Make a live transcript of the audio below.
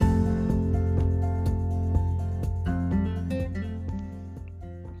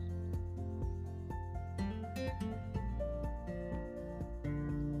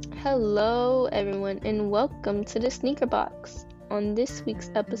Hello, everyone, and welcome to the Sneaker Box. On this week's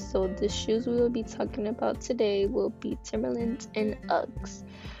episode, the shoes we will be talking about today will be Timberlands and Uggs.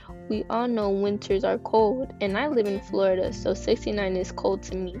 We all know winters are cold, and I live in Florida, so 69 is cold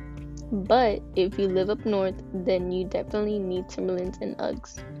to me. But if you live up north, then you definitely need Timberlands and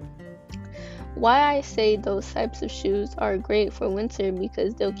Uggs. Why I say those types of shoes are great for winter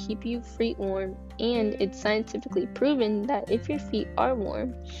because they'll keep you feet warm, and it's scientifically proven that if your feet are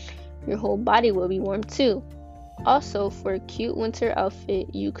warm, your whole body will be warm too. Also, for a cute winter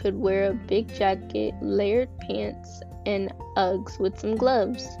outfit, you could wear a big jacket, layered pants, and Uggs with some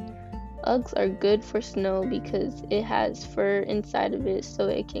gloves. Uggs are good for snow because it has fur inside of it so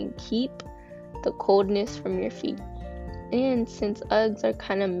it can keep the coldness from your feet. And since Uggs are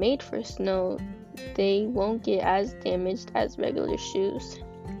kind of made for snow, they won't get as damaged as regular shoes.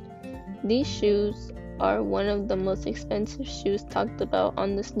 These shoes are one of the most expensive shoes talked about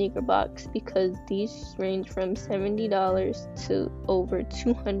on the sneaker box because these range from $70 to over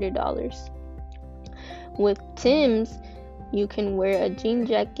 $200. With Tims, you can wear a jean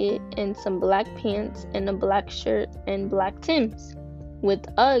jacket and some black pants and a black shirt and black Tims. With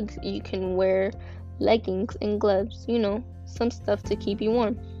Uggs, you can wear leggings and gloves, some stuff to keep you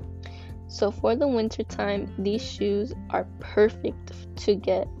warm. So for the winter time, these shoes are perfect to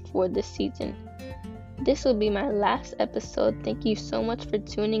get for this season. This will be my last episode. Thank you so much for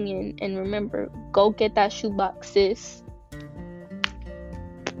tuning in, and remember, go get that shoebox, sis.